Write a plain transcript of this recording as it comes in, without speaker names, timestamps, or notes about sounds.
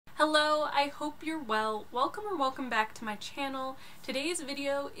Hello, I hope you're well. Welcome or welcome back to my channel. Today's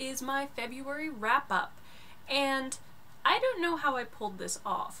video is my February wrap-up, and I don't know how I pulled this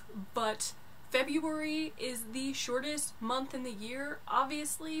off, but February is the shortest month in the year,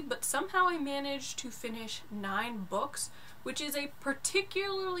 obviously, but somehow I managed to finish 9 books, which is a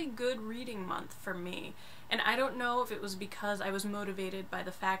particularly good reading month for me. And I don't know if it was because I was motivated by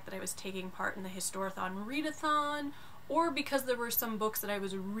the fact that I was taking part in the Historathon Readathon, or because there were some books that I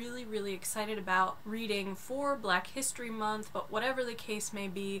was really excited about reading for Black History Month, but whatever the case may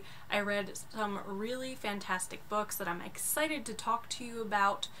be, I read some really fantastic books that I'm excited to talk to you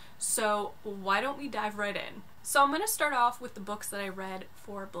about, so why don't we dive right in? So I'm going to start off with the books that I read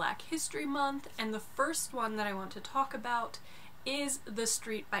for Black History Month, and the first one that I want to talk about is The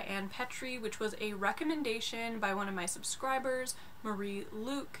Street by Ann Petry, which was a recommendation by one of my subscribers, Marie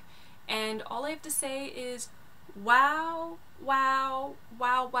Luke, and all I have to say is wow, wow,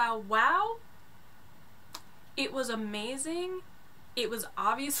 wow, wow, wow. It was amazing. It was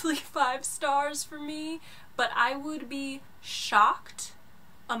obviously 5 stars for me, but I would be shocked,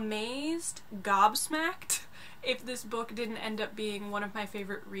 amazed, gobsmacked if this book didn't end up being one of my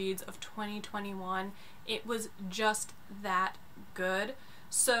favorite reads of 2021. It was just that good.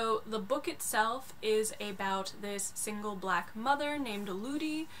 So the book itself is about this single black mother named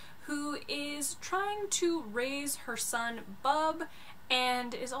Ludi who is trying to raise her son Bub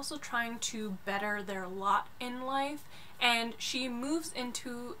and is also trying to better their lot in life, and she moves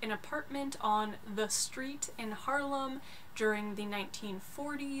into an apartment on the street in Harlem during the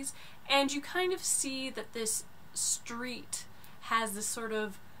 1940s, and you kind of see that this street has this sort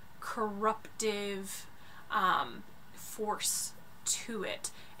of corruptive force to it.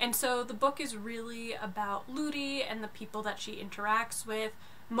 And so the book is really about Ludi and the people that she interacts with,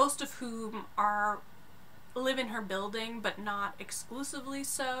 most of whom live in her building, but not exclusively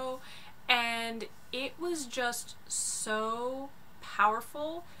so, and it was just so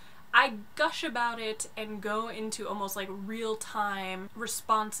powerful. I gush about it and go into almost like real-time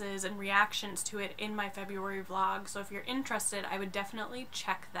responses and reactions to it in my February vlog, so if you're interested, I would definitely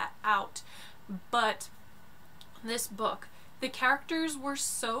check that out. But this book, the characters were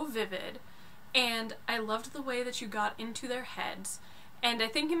so vivid, and I loved the way that you got into their heads. And I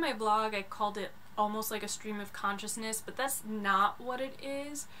think in my vlog I called it almost like a stream of consciousness, but that's not what it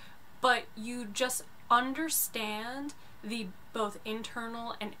is. But you just understand the both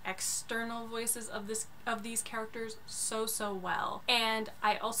internal and external voices of these characters so well. And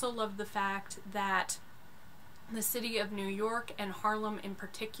I also love the fact that the city of New York and Harlem in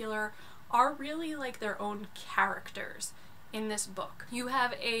particular are really like their own characters in this book. You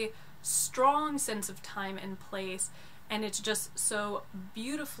have a strong sense of time and place, and it's just so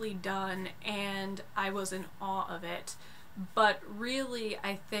beautifully done, and I was in awe of it. But really,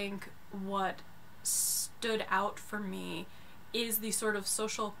 I think what stood out for me is the sort of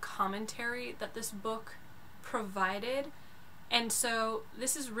social commentary that this book provided. And so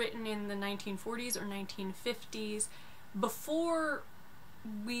this is written in the 1940s or 1950s, before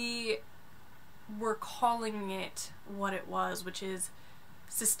we were calling it what it was, which is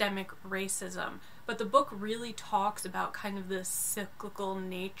systemic racism. But the book really talks about kind of the cyclical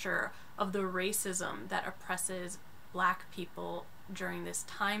nature of the racism that oppresses black people during this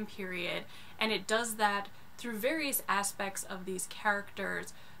time period, and it does that through various aspects of these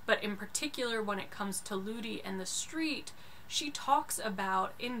characters, but in particular when it comes to Ludi and the street, she talks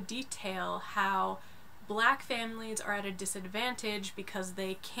about in detail how black families are at a disadvantage because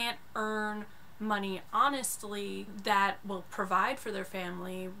they can't earn money honestly that will provide for their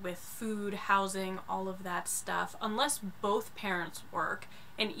family with food, housing, all of that stuff, unless both parents work,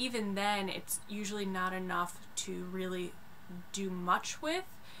 and even then it's usually not enough to really do much with.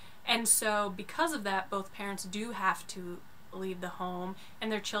 And so because of that, both parents do have to leave the home,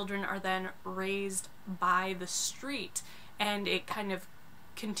 and their children are then raised by the street, and it kind of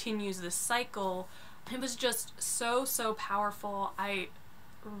continues this cycle. It was just so powerful. I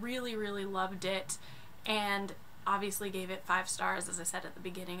really loved it, and obviously gave it 5 stars, as I said at the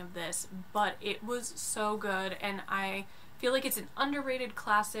beginning of this, but it was so good, and I feel like it's an underrated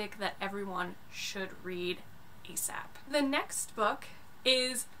classic that everyone should read ASAP. The next book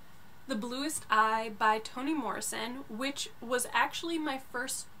is The Bluest Eye by Toni Morrison, which was actually my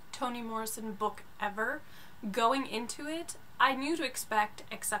first Toni Morrison book ever. Going into it, I knew to expect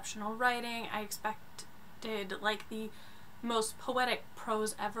exceptional writing. I expected like the most poetic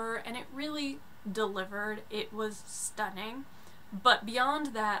prose ever, and it really delivered. It was stunning. But beyond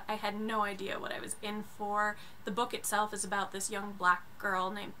that, I had no idea what I was in for. The book itself is about this young black girl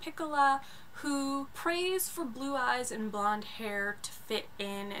named Piccola who prays for blue eyes and blonde hair to fit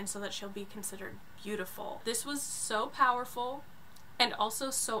in and so that she'll be considered beautiful. This was so powerful and also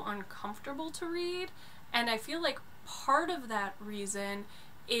so uncomfortable to read, and I feel like part of that reason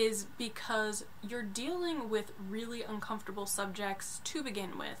is because you're dealing with really uncomfortable subjects to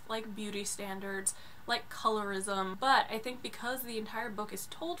begin with, like beauty standards, like colorism, but I think because the entire book is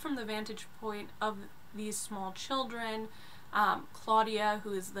told from the vantage point of these small children, Claudia,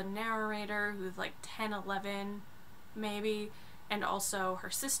 who is the narrator, who's like 10, 11 maybe, and also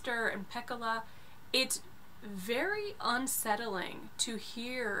her sister and Pekala, it's very unsettling to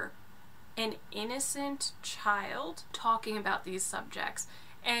hear an innocent child talking about these subjects,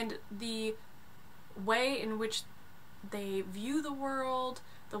 and the way in which they view the world,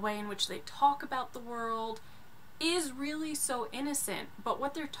 the way in which they talk about the world is really so innocent, but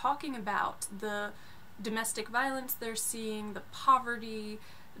what they're talking about, the domestic violence they're seeing, the poverty,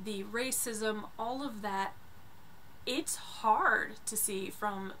 the racism, all of that, it's hard to see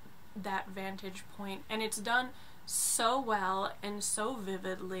from that vantage point, and it's done so well and so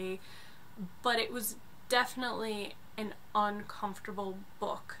vividly, but it was definitely an uncomfortable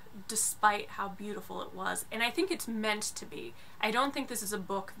book despite how beautiful it was, and I think it's meant to be. I don't think this is a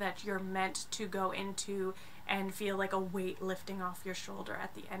book that you're meant to go into and feel like a weight lifting off your shoulder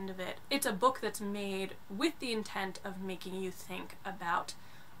at the end of it. It's a book that's made with the intent of making you think about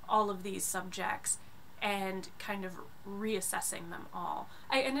all of these subjects and kind of reassessing them all.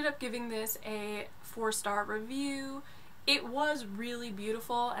 I ended up giving this a 4-star review. It was really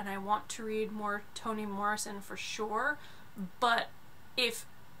beautiful, and I want to read more Toni Morrison for sure, but if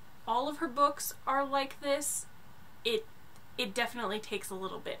all of her books are like this, it definitely takes a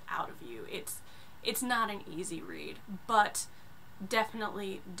little bit out of you. It's not an easy read, but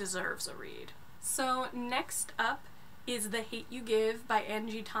definitely deserves a read. So next up is The Hate You Give by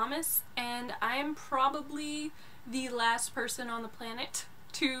Angie Thomas, and I'm probably the last person on the planet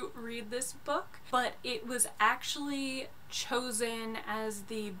to read this book, but it was actually chosen as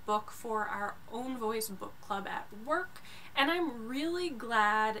the book for our Own Voice book club at work, and I'm really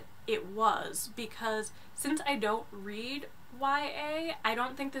glad it was, because since I don't read YA, I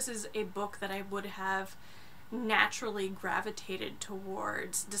don't think this is a book that I would have naturally gravitated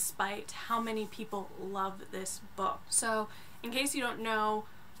towards, despite how many people love this book. So in case you don't know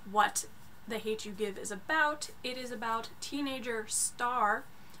what The Hate You Give is about, it is about teenager Star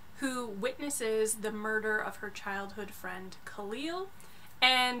who witnesses the murder of her childhood friend Khalil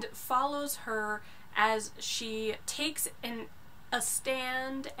and follows her as she takes a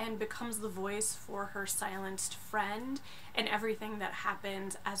stand and becomes the voice for her silenced friend and everything that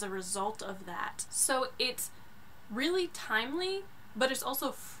happens as a result of that. So it's really timely, but it's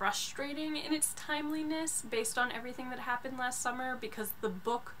also frustrating in its timeliness based on everything that happened last summer, because the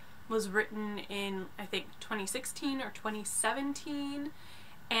book was written in, I think, 2016 or 2017,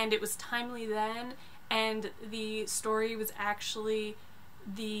 and it was timely then, and the story was actually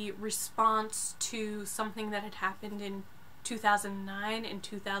the response to something that had happened in 2009 and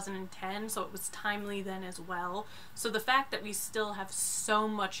 2010, so it was timely then as well. So the fact that we still have so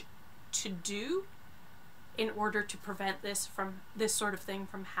much to do in order to prevent this sort of thing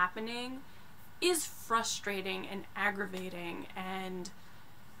from happening is frustrating and aggravating, and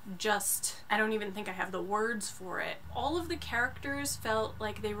just, I don't even think I have the words for it. All of the characters felt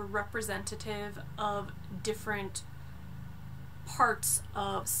like they were representative of different parts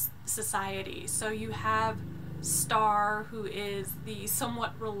of society. So you have Star, who is the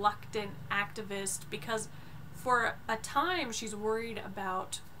somewhat reluctant activist, because for a time she's worried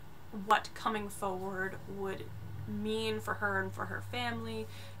about what coming forward would mean for her and for her family.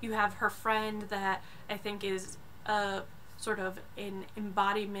 You have her friend that I think is a sort of an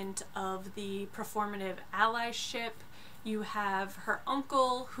embodiment of the performative allyship. You have her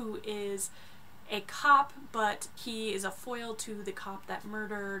uncle, who is a cop, but he is a foil to the cop that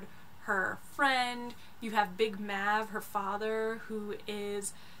murdered her friend. You have Big Mav, her father, who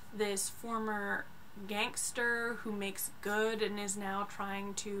is this former gangster who makes good and is now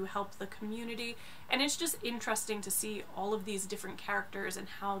trying to help the community. And it's just interesting to see all of these different characters and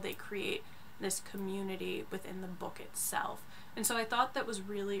how they create this community within the book itself. And so I thought that was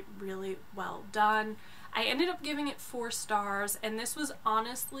really, really well done. I ended up giving it 4 stars, and this was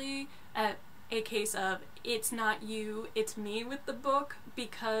honestly a case of it's not you, it's me with the book,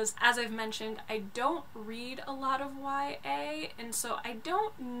 because as I've mentioned, I don't read a lot of YA, and so I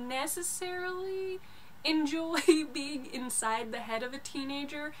don't necessarily enjoy being inside the head of a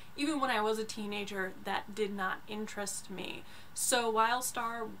teenager. Even when I was a teenager, that did not interest me. So while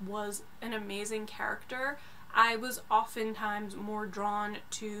Star was an amazing character, I was oftentimes more drawn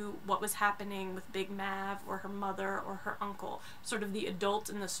to what was happening with Big Mav or her mother or her uncle, sort of the adults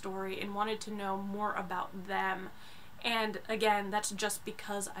in the story, and wanted to know more about them. And again, that's just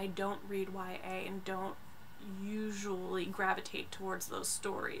because I don't read YA and don't usually gravitate towards those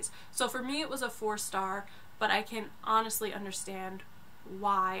stories. So for me it was a 4-star, but I can honestly understand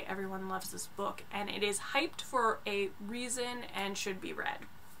why everyone loves this book, and it is hyped for a reason and should be read.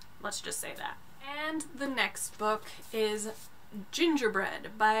 Let's just say that. And the next book is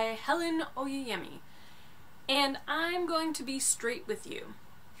Gingerbread by Helen Oyeyemi. And I'm going to be straight with you.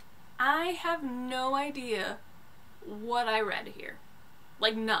 I have no idea what I read here.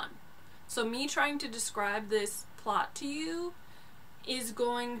 Like, none. So me trying to describe this plot to you is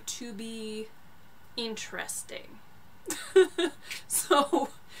going to be interesting. So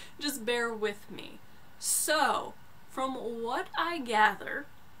just bear with me. So, from what I gather,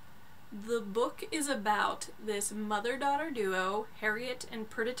 the book is about this mother-daughter duo, Harriet and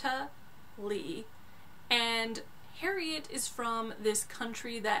Perdita Lee, and Harriet is from this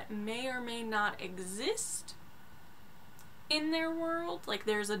country that may or may not exist in their world. Like,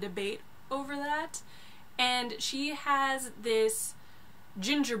 there's a debate over that, and she has this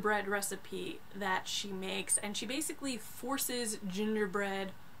gingerbread recipe that she makes, and she basically forces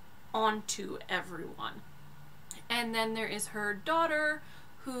gingerbread onto everyone. And then there is her daughter,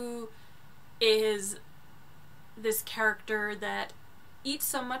 who is this character that eats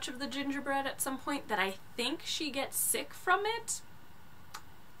so much of the gingerbread at some point that I think she gets sick from it.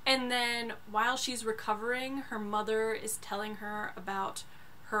 And then while she's recovering, her mother is telling her about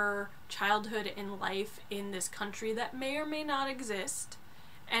her childhood and life in this country that may or may not exist,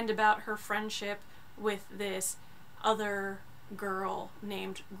 and about her friendship with this other girl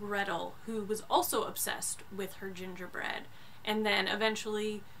named Gretel, who was also obsessed with her gingerbread. And then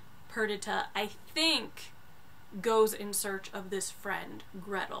eventually Perdita, I think, goes in search of this friend,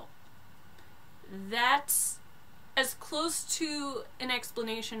 Gretel. That's as close to an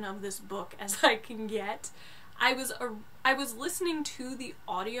explanation of this book as I can get. I was listening to the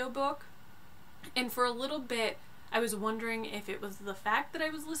audiobook, and for a little bit I was wondering if it was the fact that I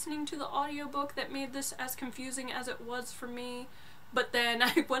was listening to the audiobook that made this as confusing as it was for me. But then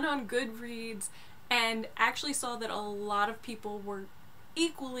I went on Goodreads and actually saw that a lot of people were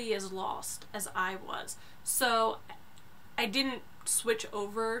equally as lost as I was. So I didn't switch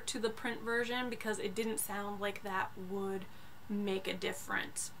over to the print version because it didn't sound like that would make a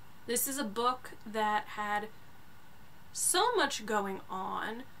difference. This is a book that had so much going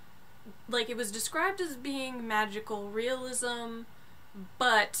on. Like, it was described as being magical realism,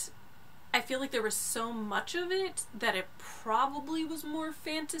 but I feel like there was so much of it that it probably was more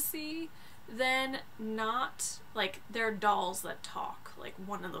fantasy than not. Like, there are dolls that talk, like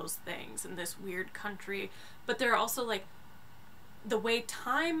one of those things in this weird country, but there are also, like, the way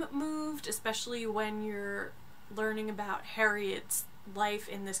time moved, especially when you're learning about Harriet's life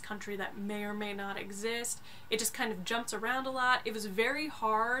in this country that may or may not exist. It just kind of jumps around a lot. It was very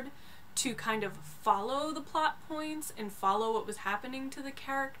hard to kind of follow the plot points and follow what was happening to the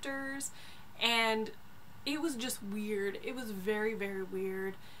characters, and it was just weird. It was very, very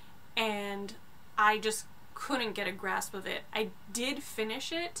weird, and I just couldn't get a grasp of it. I did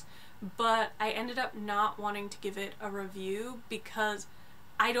finish it, but I ended up not wanting to give it a review because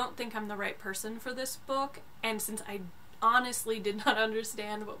I don't think I'm the right person for this book, and since I honestly did not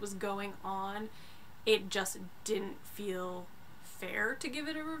understand what was going on, it just didn't feel fair to give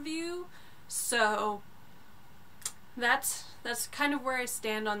it a review. So that's kind of where I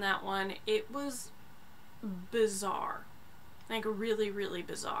stand on that one. It was bizarre, like really, really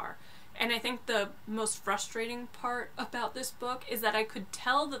bizarre. And I think the most frustrating part about this book is that I could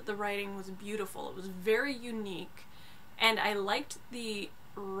tell that the writing was beautiful. It was very unique, and I liked the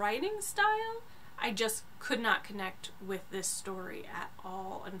writing style. I just could not connect with this story at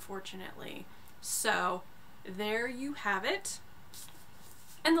all, unfortunately. So there you have it.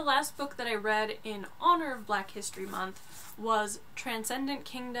 And the last book that I read in honor of Black History Month was Transcendent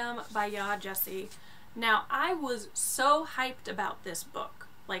Kingdom by Gyasi. Now, I was so hyped about this book.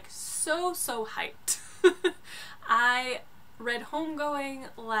 Like, so hyped. I read Homegoing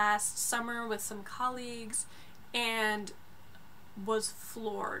last summer with some colleagues and was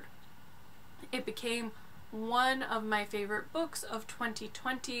floored. It became one of my favorite books of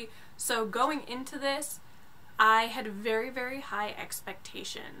 2020, so going into this, I had very, very high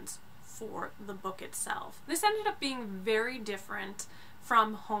expectations for the book itself. This ended up being very different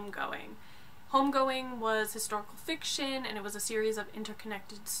from Homegoing. Homegoing was historical fiction, and it was a series of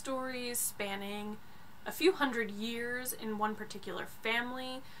interconnected stories spanning a few hundred years in one particular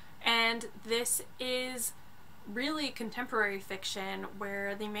family. And this is really contemporary fiction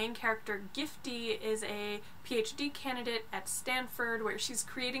where the main character, Gifty, is a PhD candidate at Stanford, where she's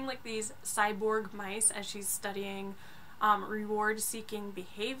creating like these cyborg mice as she's studying reward-seeking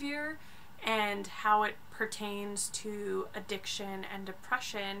behavior and how it pertains to addiction and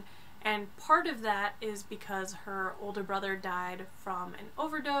depression. And part of that is because her older brother died from an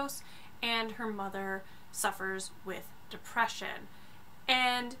overdose and her mother suffers with depression.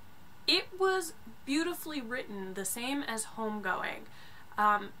 And it was beautifully written, the same as Homegoing.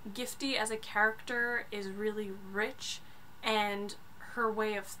 Gifty as a character is really rich, and her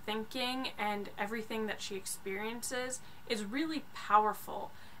way of thinking and everything that she experiences is really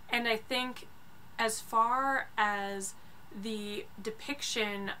powerful. And I think as far as the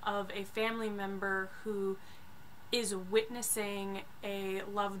depiction of a family member who is witnessing a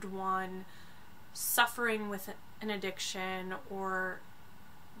loved one suffering with an addiction or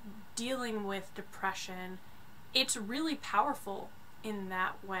dealing with depression, it's really powerful in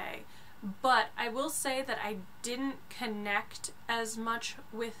that way. But I will say that I didn't connect as much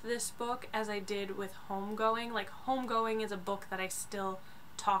with this book as I did with Homegoing. Like, Homegoing is a book that I still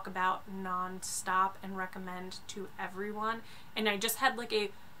talk about non-stop and recommend to everyone, and I just had like a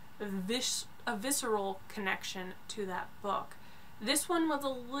visceral connection to that book. This one was a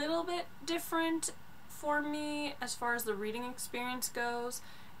little bit different for me as far as the reading experience goes,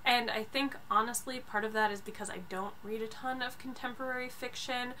 and I think honestly part of that is because I don't read a ton of contemporary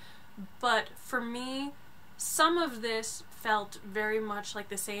fiction, but for me some of this felt very much like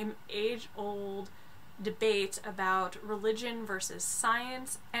the same age-old debate about religion versus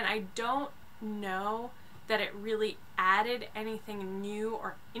science, and I don't know that it really added anything new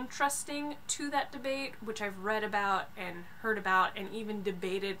or interesting to that debate, which I've read about and heard about and even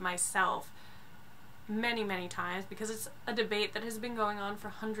debated myself many, many times, because it's a debate that has been going on for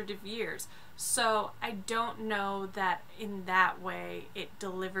hundreds of years. So I don't know that in that way it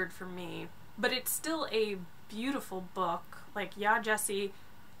delivered for me, but it's still a beautiful book. Like, Gyasi,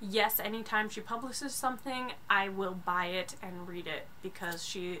 yes, anytime she publishes something, I will buy it and read it because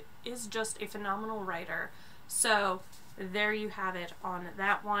she is just a phenomenal writer. So there you have it on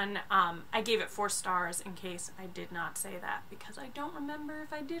that one. I gave it 4 stars in case I did not say that, because I don't remember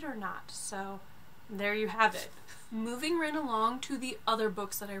if I did or not. So there you have it. Moving right along to the other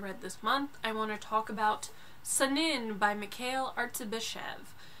books that I read this month, I want to talk about Sanin by Mikhail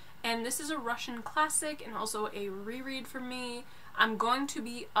Artsybashev. And this is a Russian classic and also a reread for me. I'm going to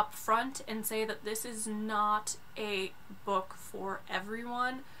be upfront and say that this is not a book for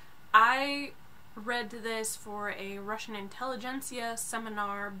everyone. I read this for a Russian intelligentsia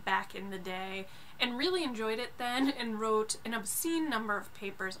seminar back in the day and really enjoyed it then and wrote an obscene number of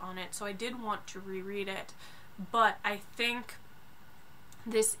papers on it, so I did want to reread it. But I think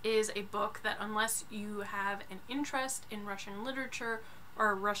this is a book that, unless you have an interest in Russian literature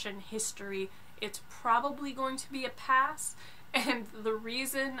or Russian history, it's probably going to be a pass. And the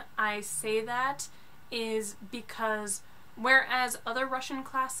reason I say that is because whereas other Russian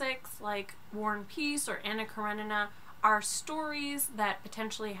classics like War and Peace or Anna Karenina are stories that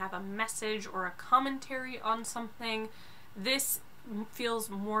potentially have a message or a commentary on something, this feels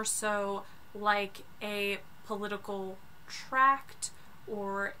more so like a political tract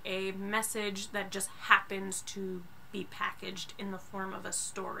or a message that just happens to be packaged in the form of a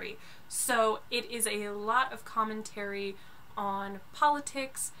story. So it is a lot of commentary on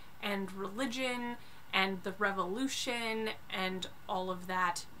politics and religion and the revolution and all of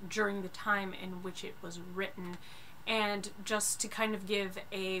that during the time in which it was written. And just to kind of give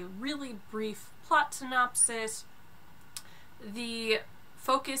a really brief plot synopsis, the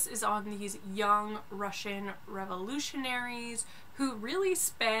focus is on these young Russian revolutionaries who really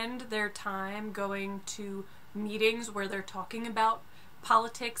spend their time going to meetings where they're talking about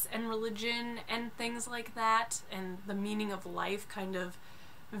politics and religion and things like that, and the meaning of life, kind of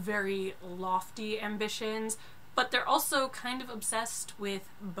very lofty ambitions, but they're also kind of obsessed with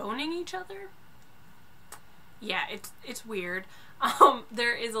boning each other. Yeah, it's weird.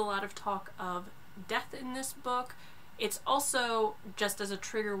 There is a lot of talk of death in this book. It's also, just as a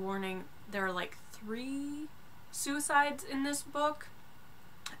trigger warning, there are like 3 suicides in this book,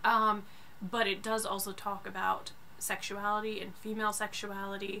 but it does also talk about sexuality and female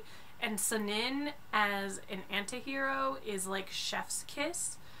sexuality, and Sanin as an anti-hero is like chef's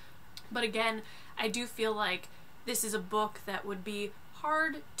kiss. But again, I do feel like this is a book that would be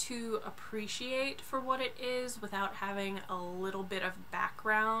hard to appreciate for what it is without having a little bit of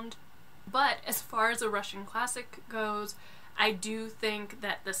background But as far as a Russian classic goes, I do think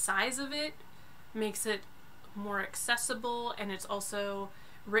that the size of it makes it more accessible, and it's also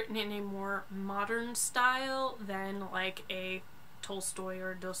written in a more modern style than like a Tolstoy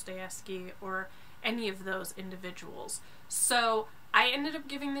or Dostoevsky or any of those individuals. So I ended up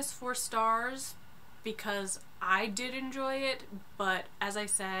giving this 4 stars because I did enjoy it, but as I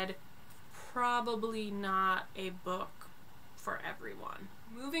said, probably not a book for everyone.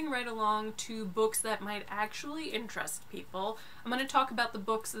 Moving right along to books that might actually interest people, I'm going to talk about the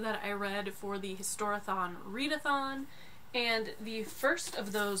books that I read for the Historathon Readathon, and the first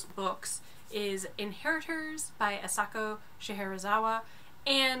of those books is Inheritors by Asako Serizawa,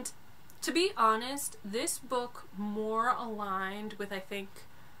 and to be honest, this book more aligned with, I think,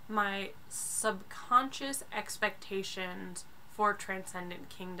 my subconscious expectations for Transcendent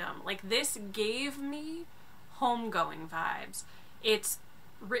Kingdom. Like, this gave me homegoing vibes. It's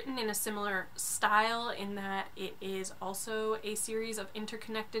written in a similar style in that it is also a series of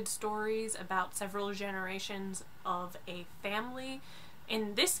interconnected stories about several generations of a family.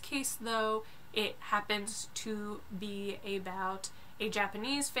 In this case, though, it happens to be about a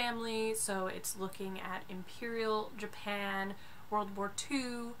Japanese family, so it's looking at Imperial Japan, World War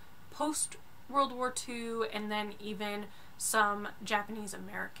II, post-World War II, and then even some Japanese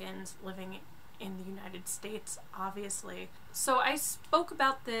Americans living in the United States, obviously. So I spoke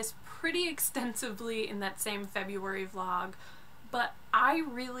about this pretty extensively in that same February vlog, but I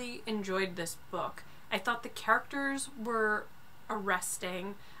really enjoyed this book. I thought the characters were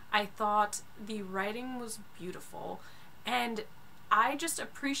arresting, I thought the writing was beautiful, and I just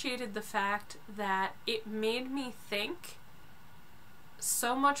appreciated the fact that it made me think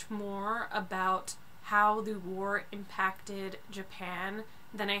so much more about how the war impacted Japan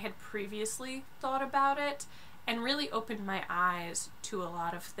than I had previously thought about it, and really opened my eyes to a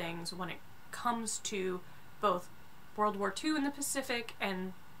lot of things when it comes to both World War II in the Pacific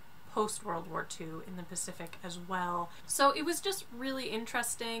and post-World War II in the Pacific as well. So it was just really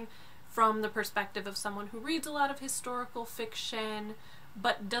interesting from the perspective of someone who reads a lot of historical fiction,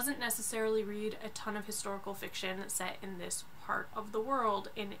 but doesn't necessarily read a ton of historical fiction set in this part of the world,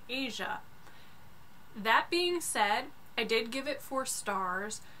 in Asia. That being said, I did give it 4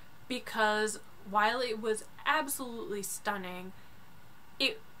 stars because while it was absolutely stunning,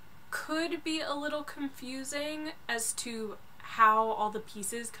 it could be a little confusing as to how all the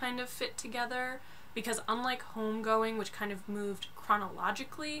pieces kind of fit together, because unlike Homegoing, which kind of moved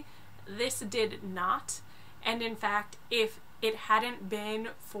chronologically, this did not. And in fact, if it hadn't been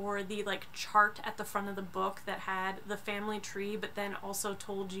for the chart at the front of the book that had the family tree but then also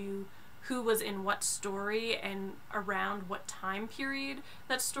told you who was in what story and around what time period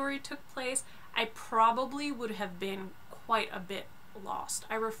that story took place, I probably would have been quite a bit lost.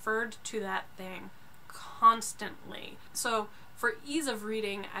 I referred to that thing constantly. So for ease of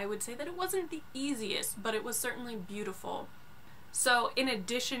reading, I would say that it wasn't the easiest, but it was certainly beautiful. So in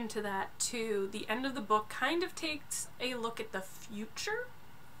addition to that too, the end of the book kind of takes a look at the future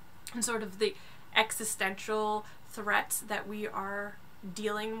and sort of the existential threats that we are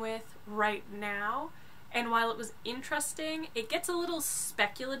dealing with right now. And while it was interesting, it gets a little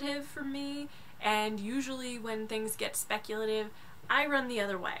speculative for me, and usually when things get speculative, I run the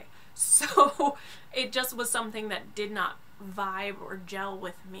other way. So it just was something that did not vibe or gel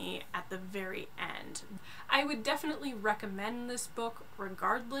with me at the very end. I would definitely recommend this book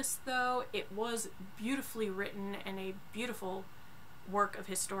regardless, though. It was beautifully written and a beautiful work of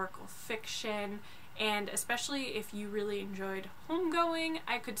historical fiction, and especially if you really enjoyed Homegoing,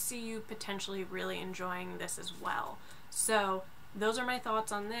 I could see you potentially really enjoying this as well. So those are my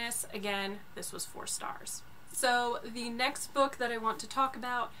thoughts on this. Again, this was 4 stars. So the next book that I want to talk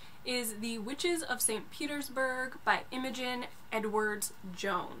about is The Witches of St. Petersburg by Imogen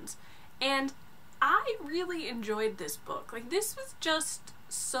Edwards-Jones. And I really enjoyed this book. This was just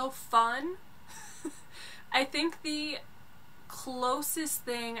so fun. I think the closest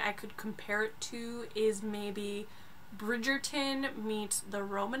thing I could compare it to is maybe Bridgerton meets the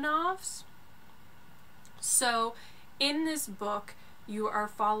Romanovs. So in this book, you are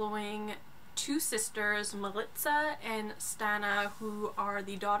following 2 sisters, Militsa and Stana, who are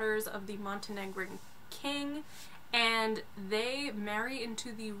the daughters of the Montenegrin king, and they marry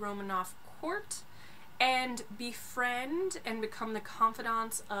into the Romanov court and befriend and become the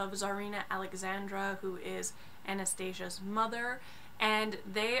confidants of Tsarina Alexandra, who is Anastasia's mother, and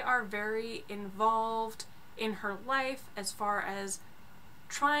they are very involved in her life as far as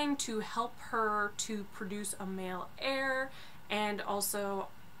trying to help her to produce a male heir, and also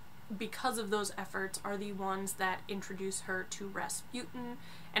because of those efforts, are the ones that introduce her to Rasputin.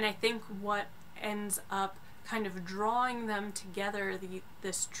 And I think what ends up kind of drawing them together,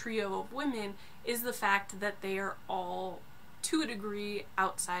 this trio of women, is the fact that they are all, to a degree,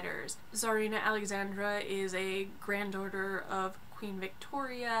 outsiders. Tsarina Alexandra is a granddaughter of Queen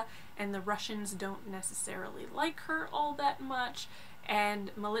Victoria, and the Russians don't necessarily like her all that much,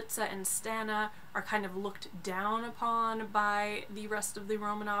 and Militsa and Stana are kind of looked down upon by the rest of the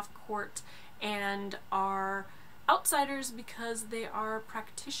Romanov court and are outsiders because they are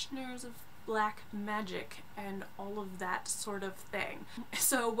practitioners of black magic and all of that sort of thing.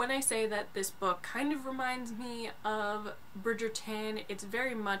 So when I say that this book kind of reminds me of Bridgerton, it's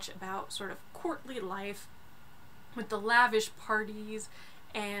very much about sort of courtly life with the lavish parties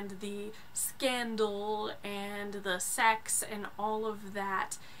and the scandal and the sex and all of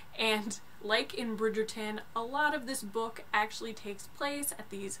that. And like in Bridgerton, a lot of this book actually takes place at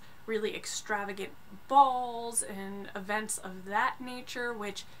these really extravagant balls and events of that nature,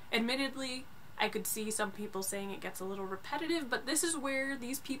 which admittedly I could see some people saying it gets a little repetitive, but this is where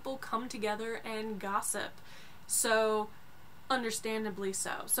these people come together and gossip. So understandably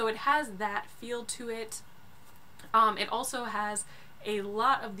so. So it has that feel to it. It also has a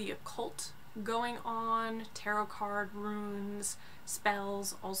lot of the occult going on, tarot card, runes,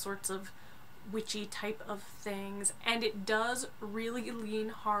 spells, all sorts of witchy type of things, and it does really lean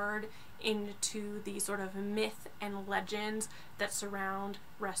hard into the sort of myth and legends that surround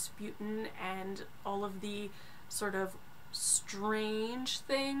Rasputin and all of the sort of strange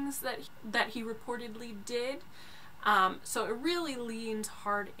things that he reportedly did. So it really leans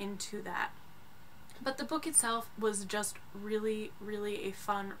hard into that. But the book itself was just really, really a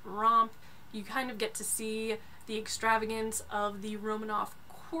fun romp. You kind of get to see the extravagance of the Romanov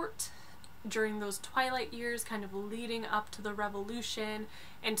court during those twilight years, kind of leading up to the revolution,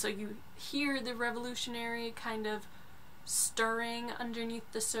 and so you hear the revolutionary kind of stirring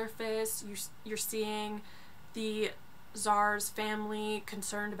underneath the surface. You're seeing the Tsar's family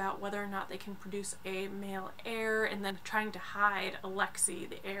concerned about whether or not they can produce a male heir, and then trying to hide Alexei,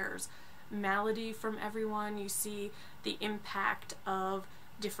 the heir's malady, from everyone. You see the impact of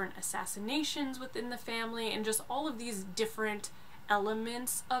different assassinations within the family, and just all of these different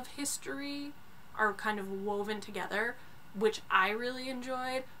elements of history are kind of woven together, which I really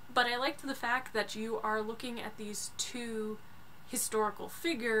enjoyed. But I liked the fact that you are looking at these two historical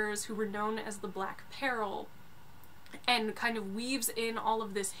figures who were known as the Black Peril, and kind of weaves in all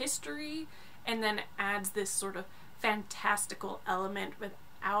of this history and then adds this sort of fantastical element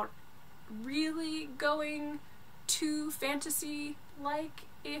without really going too fantasy-like,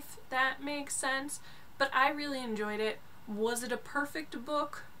 if that makes sense. But I really enjoyed it. Was it a perfect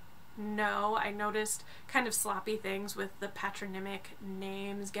book? No. I noticed kind of sloppy things with the patronymic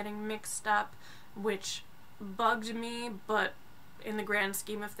names getting mixed up, which bugged me, but in the grand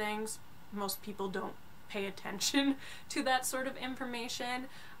scheme of things, most people don't pay attention to that sort of information.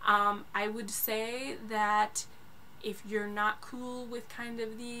 I would say that if you're not cool with kind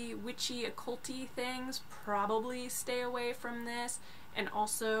of the witchy, occulty things, probably stay away from this, and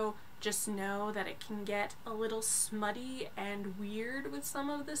also just know that it can get a little smutty and weird with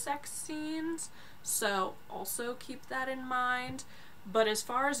some of the sex scenes, so also keep that in mind. But as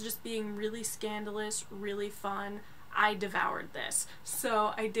far as just being really scandalous, really fun, I devoured this,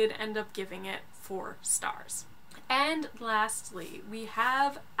 so I did end up giving it 4 stars. And lastly, we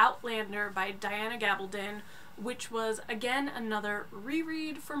have Outlander by Diana Gabaldon, which was again another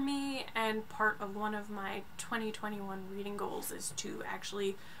reread for me, and part of one of my 2021 reading goals is to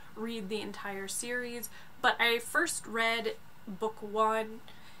actually read the entire series. But I first read book 1,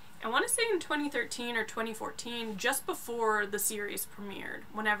 I want to say in 2013 or 2014, just before the series premiered,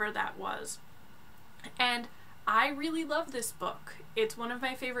 whenever that was. And I really love this book. It's one of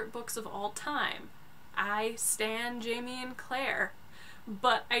my favorite books of all time. I stan Jamie and Claire.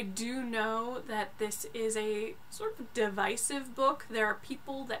 But I do know that this is a sort of divisive book. There are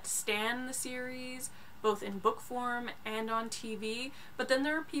people that stan the series, both in book form and on TV, but then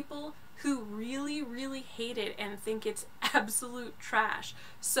there are people who really, really hate it and think it's absolute trash.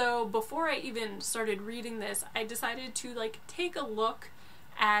 So before I even started reading this, I decided to take a look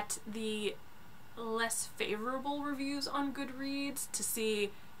at the less favorable reviews on Goodreads to see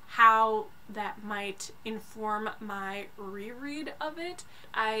how that might inform my reread of it.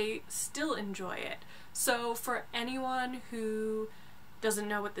 I still enjoy it. So for anyone who doesn't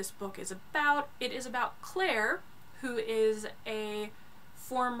know what this book is about, it is about Claire, who is a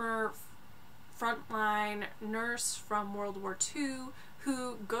former frontline nurse from World War II,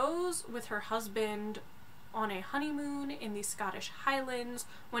 who goes with her husband on a honeymoon in the Scottish Highlands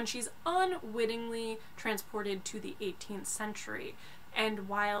when she's unwittingly transported to the 18th century. And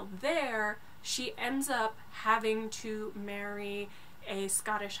while there, she ends up having to marry a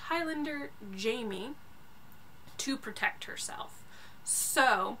Scottish Highlander, Jamie, to protect herself.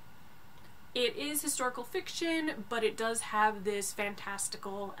 So, it is historical fiction, but it does have this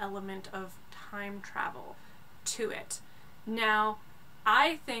fantastical element of time travel to it. Now,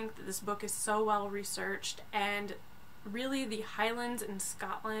 I think that this book is so well researched, and really the Highlands in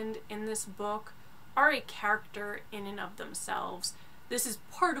Scotland in this book are a character in and of themselves. This is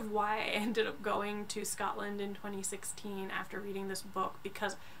part of why I ended up going to Scotland in 2016 after reading this book,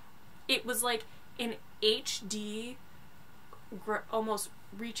 because it was like an HD, almost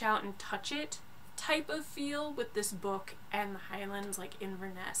reach out and touch it type of feel with this book and the Highlands, like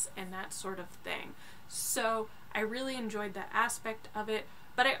Inverness and that sort of thing. So I really enjoyed that aspect of it,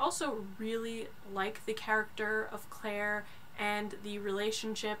 but I also really like the character of Claire, and the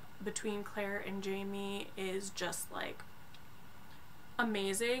relationship between Claire and Jamie is just like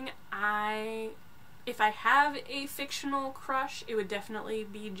amazing. If I have a fictional crush, it would definitely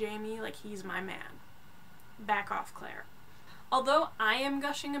be Jamie. Like, he's my man. Back off, Claire. Although I am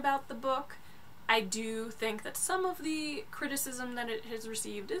gushing about the book, I do think that some of the criticism that it has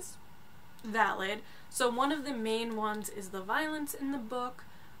received is valid. So one of the main ones is the violence in the book,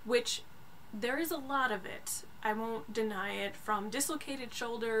 which there is a lot of it. I won't deny it, from dislocated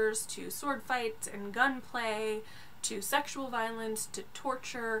shoulders to sword fights and gunplay to sexual violence to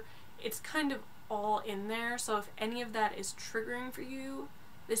torture. It's kind of all in there, so if any of that is triggering for you,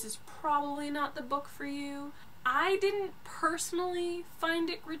 this is probably not the book for you. I didn't personally find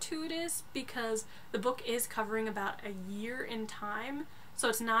it gratuitous because the book is covering about a year in time, so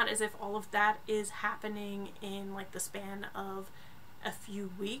it's not as if all of that is happening in like the span of a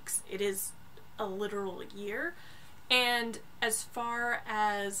few weeks. It is a literal year. And as far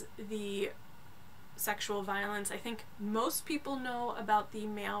as the sexual violence, I think most people know about the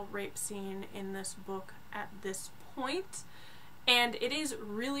male rape scene in this book at this point. And it is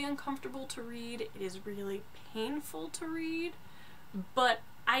really uncomfortable to read, it is really painful to read, but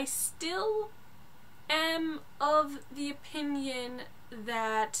I still am of the opinion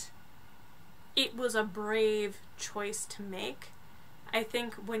that it was a brave choice to make. I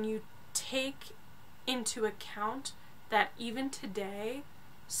think when you take into account that even today,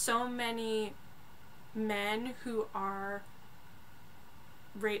 so many men who are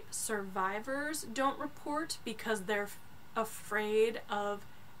rape survivors don't report because they're afraid of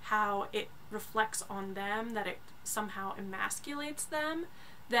how it reflects on them, that it somehow emasculates them,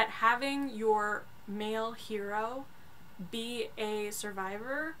 that having your male hero be a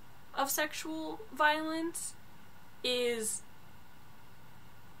survivor of sexual violence is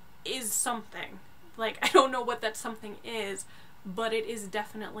something. Like, I don't know what that something is, but it is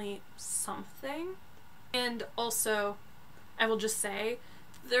definitely something. And also, I will just say,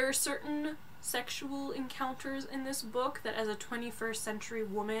 there are certain sexual encounters in this book that as a 21st century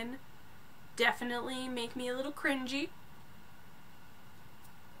woman definitely make me a little cringy.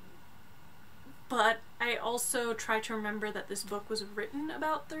 But I also try to remember that this book was written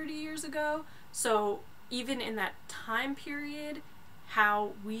about 30 years ago, so even in that time period,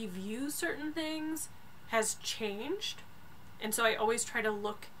 how we view certain things has changed. And so I always try to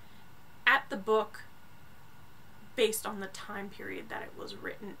look at the book based on the time period that it was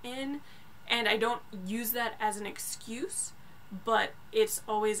written in. And I don't use that as an excuse, but it's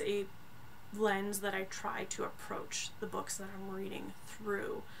always a lens that I try to approach the books that I'm reading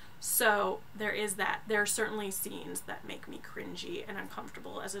through. So there is that. There are certainly scenes that make me cringy and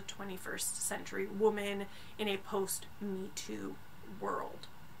uncomfortable as a 21st century woman in a post-Me Too world.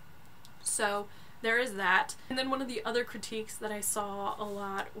 So there is that. And then one of the other critiques that I saw a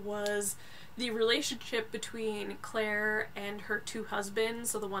lot was the relationship between Claire and her two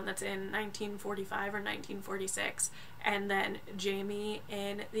husbands, so the one that's in 1945 or 1946, and then Jamie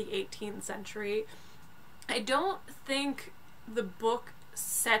in the 18th century. I don't think the book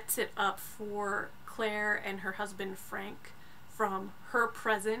sets it up for Claire and her husband Frank from her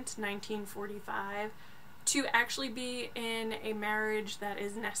present 1945 to actually be in a marriage that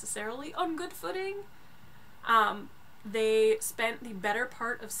is necessarily on good footing. They spent the better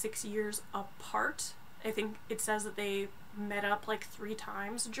part of 6 years apart. I think it says that they met up like 3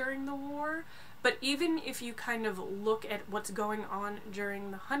 times during the war. But even if you kind of look at what's going on during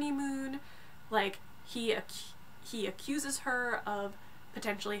the honeymoon, like he accuses her of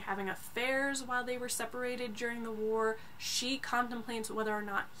potentially having affairs while they were separated during the war. She contemplates whether or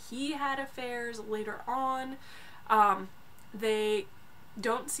not he had affairs later on. They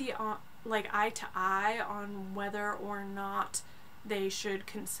don't see like eye to eye on whether or not they should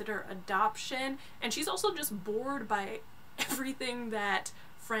consider adoption, and she's also just bored by everything that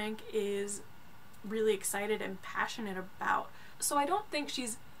Frank is really excited and passionate about. So I don't think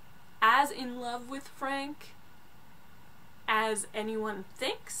she's as in love with Frank as anyone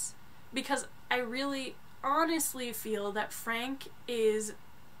thinks, because I really honestly feel that Frank is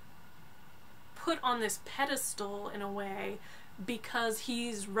put on this pedestal in a way because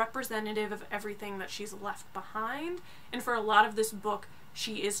he's representative of everything that she's left behind, and for a lot of this book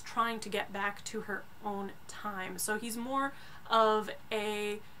she is trying to get back to her own time. So he's more of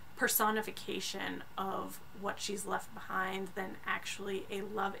a personification of what she's left behind than actually a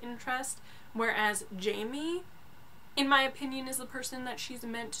love interest, whereas Jamie, in my opinion, is the person that she's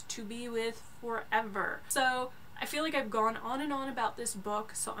meant to be with forever. So I feel like I've gone on and on about this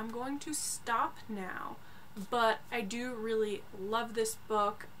book, so I'm going to stop now. But I do really love this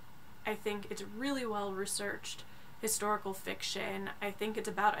book. I think it's really well researched historical fiction. I think it's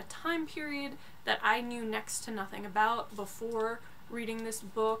about a time period that I knew next to nothing about before reading this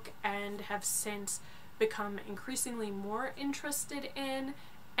book, and have since become increasingly more interested in,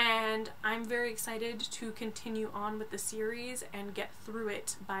 and I'm very excited to continue on with the series and get through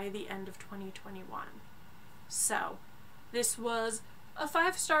it by the end of 2021. So this was a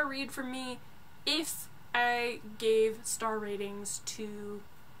 5-star read for me if I gave star ratings to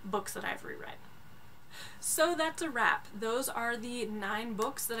books that I've reread. So that's a wrap. Those are the 9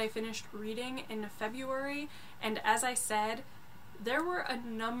 books that I finished reading in February, and as I said, there were a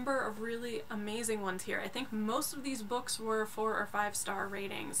number of really amazing ones here. I think most of these books were 4 or 5-star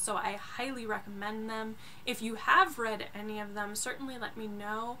ratings, so I highly recommend them. If you have read any of them, certainly let me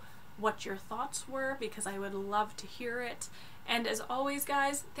know what your thoughts were, because I would love to hear it. And as always,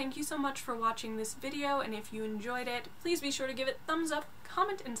 guys, thank you so much for watching this video, and if you enjoyed it, please be sure to give it a thumbs up,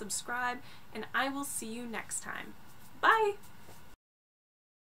 comment, and subscribe, and I will see you next time. Bye!